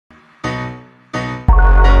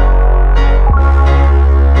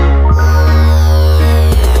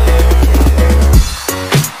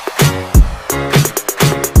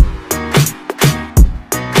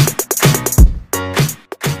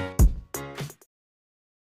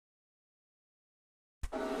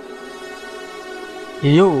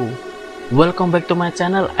Yo, welcome back to my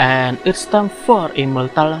channel, and it's time for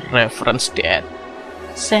Immortal Reverence that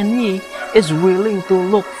Senyi is willing to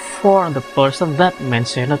look for the person that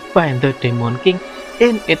mentioned by the Demon King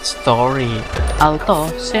in its story, although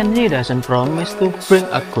Senyi doesn't promise to bring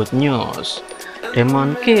a good news.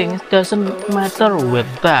 Demon King doesn't matter with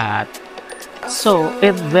that, so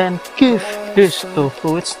it then gives these two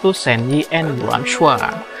fruits to Senyi and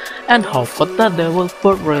Yuanshuan, and hoped that they will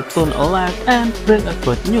both return alive and bring a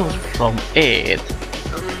good news from it.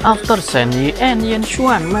 After Senyi and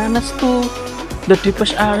Yuanshuan managed to the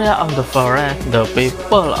deepest area of the forest, the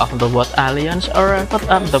people of the World Alliance arrived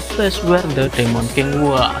at the place where the Demon King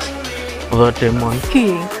was. The Demon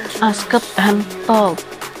King asked and told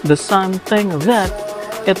the same thing that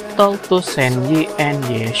it told to Senyi and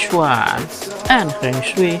Yuanshuan, and Heng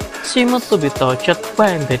Shui seemed to be touched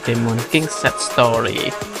by the Demon King's sad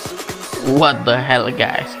story. What the hell,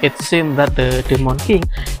 guys? It seems that the Demon King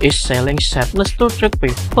is selling sadness to trick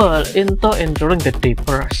people into entering the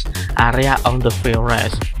deepest area of the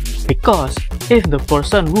forest. Because if the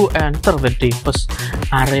person who enters the deepest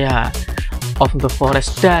area of the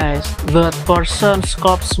forest dies, that person's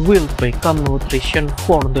corpse will become nutrition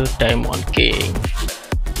for the Demon King.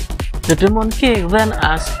 The Demon King then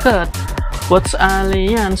asked What's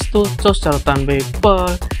Alliance to choose certain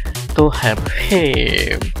people to help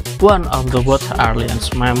him. One of the World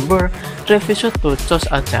Alliance members refused to choose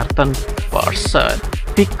a certain person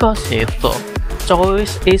because he thought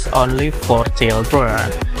choice is only for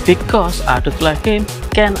children, because adults like him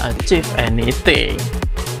can achieve anything.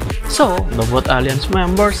 So the World Alliance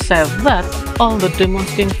member said that all the Demon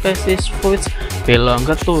King faces fruits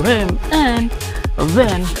belonged to him, and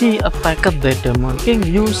then he attacked the Demon King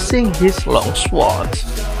using his long swords.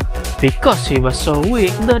 Because he was so weak,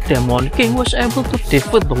 the Demon King was able to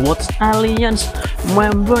defeat the World Alliance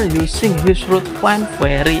member using his root vine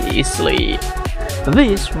very easily.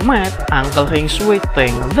 This made Uncle Heng Shui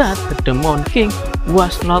think that the Demon King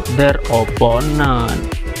was not their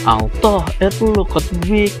opponent. Although it looked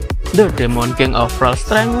weak, the Demon King overall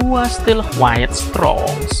strength was still quite strong.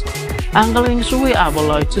 Uncle Heng Shui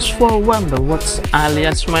apologized for what the World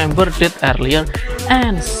Alliance member did earlier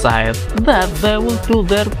and said that they will do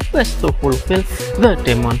their best to fulfill the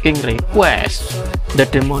Demon King request. The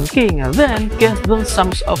Demon King then gave them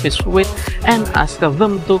some of his fruit and asked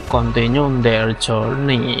them to continue their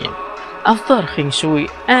journey. After Heng Shui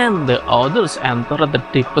and the others entered the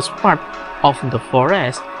deepest part of the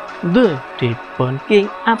forest, the Demon King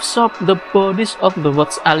absorbed the bodies of the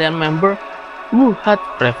World Alliance member who had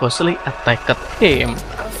previously attacked him,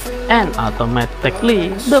 and automatically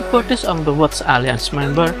the bodies of the World Alliance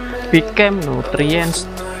member became nutrients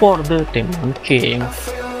for the Demon King.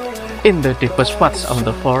 In the deepest parts of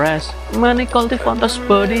the forest, many cultivators'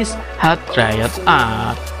 bodies had dried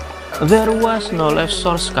up. There was no life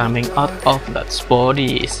source coming out of those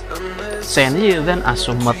bodies. Senyi then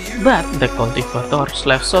assumed that the cultivator's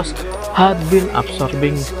life source had been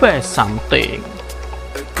absorbed by something.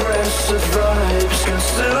 Aggressive vibes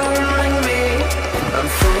consuming me. I'm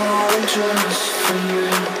falling just for you.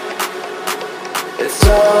 It's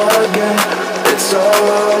all again, it's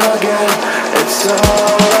all again, it's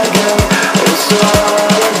all again, it's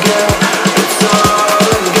all again, it's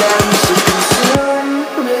all again, so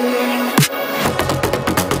consume me.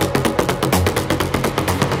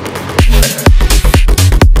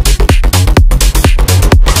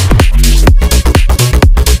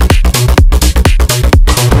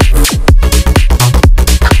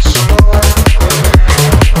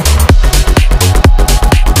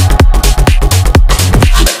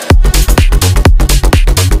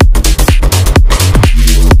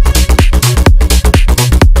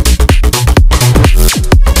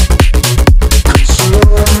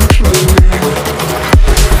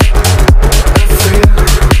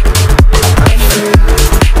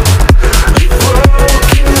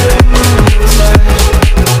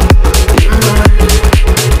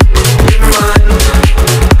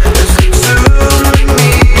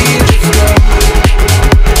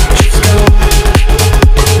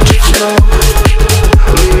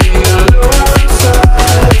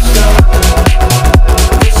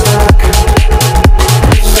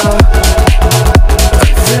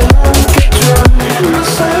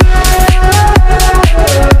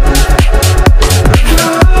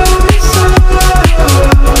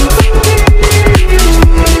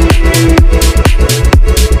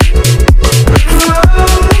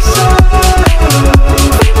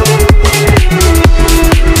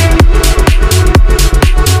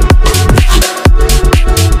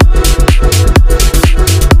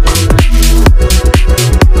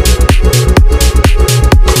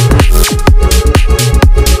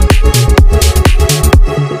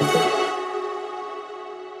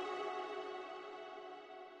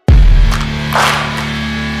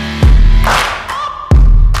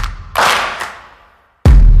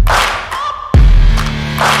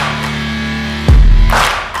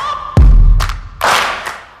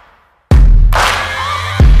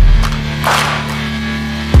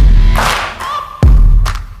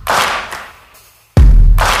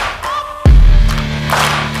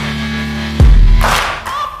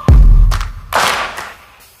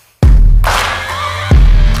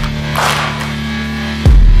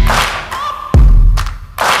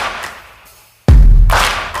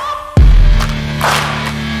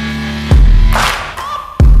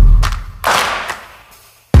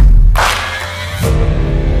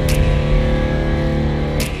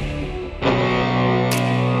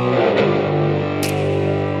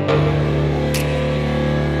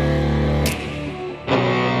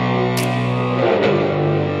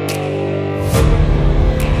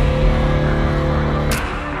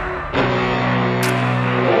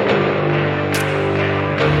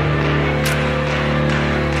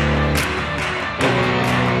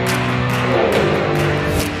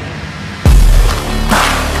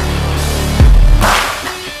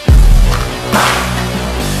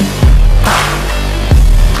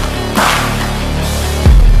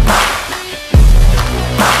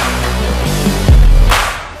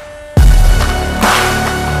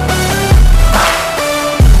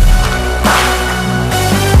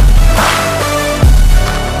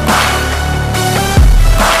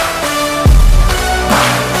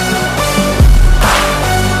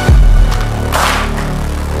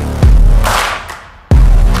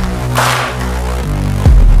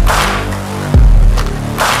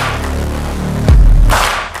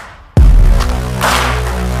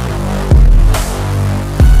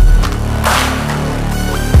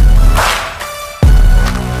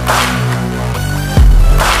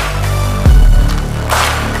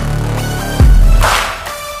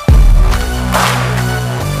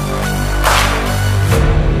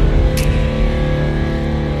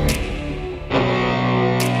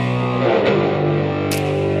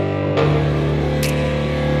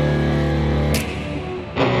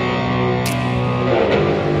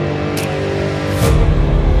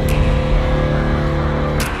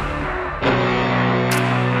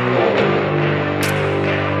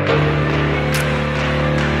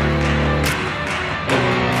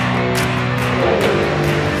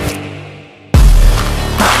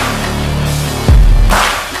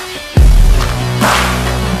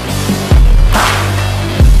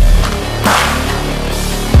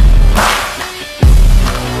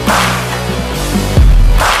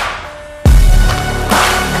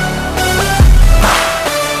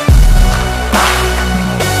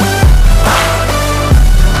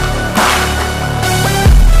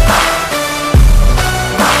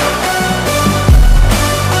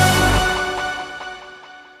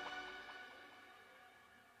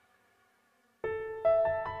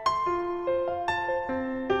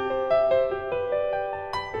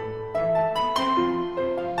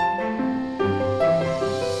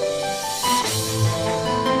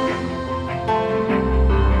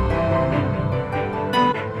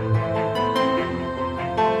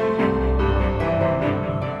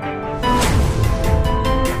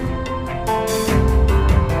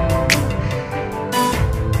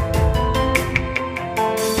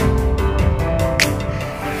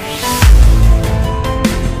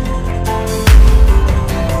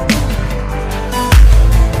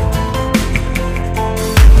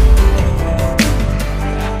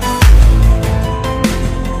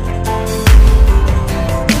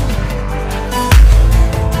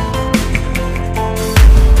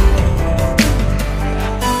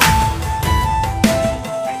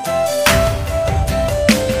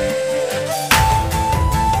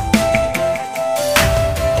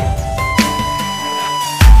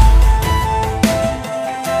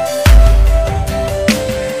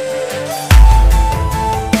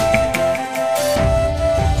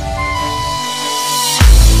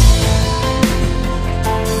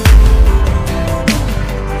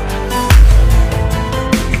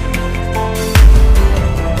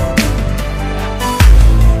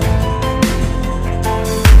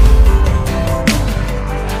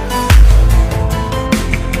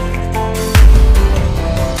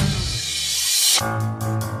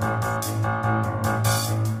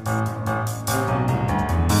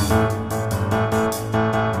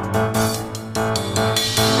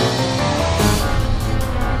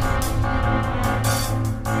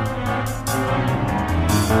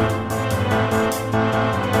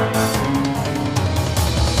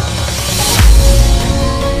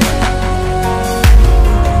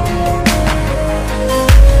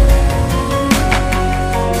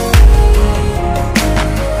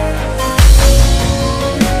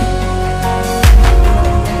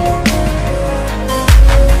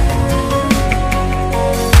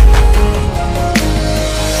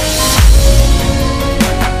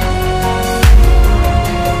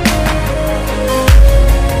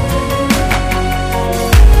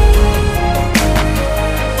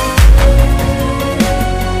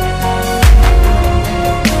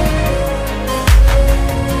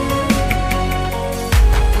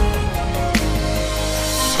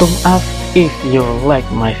 thumb up if you like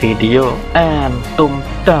my video, and thumb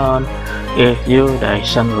down if you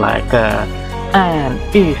don't like it. And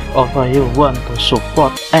if over you want to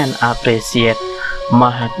support and appreciate my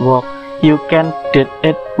hard work, you can do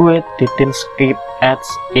it with didn't skip ads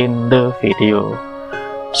in the video.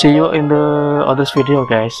 See you in the other video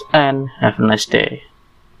guys, and have a nice day.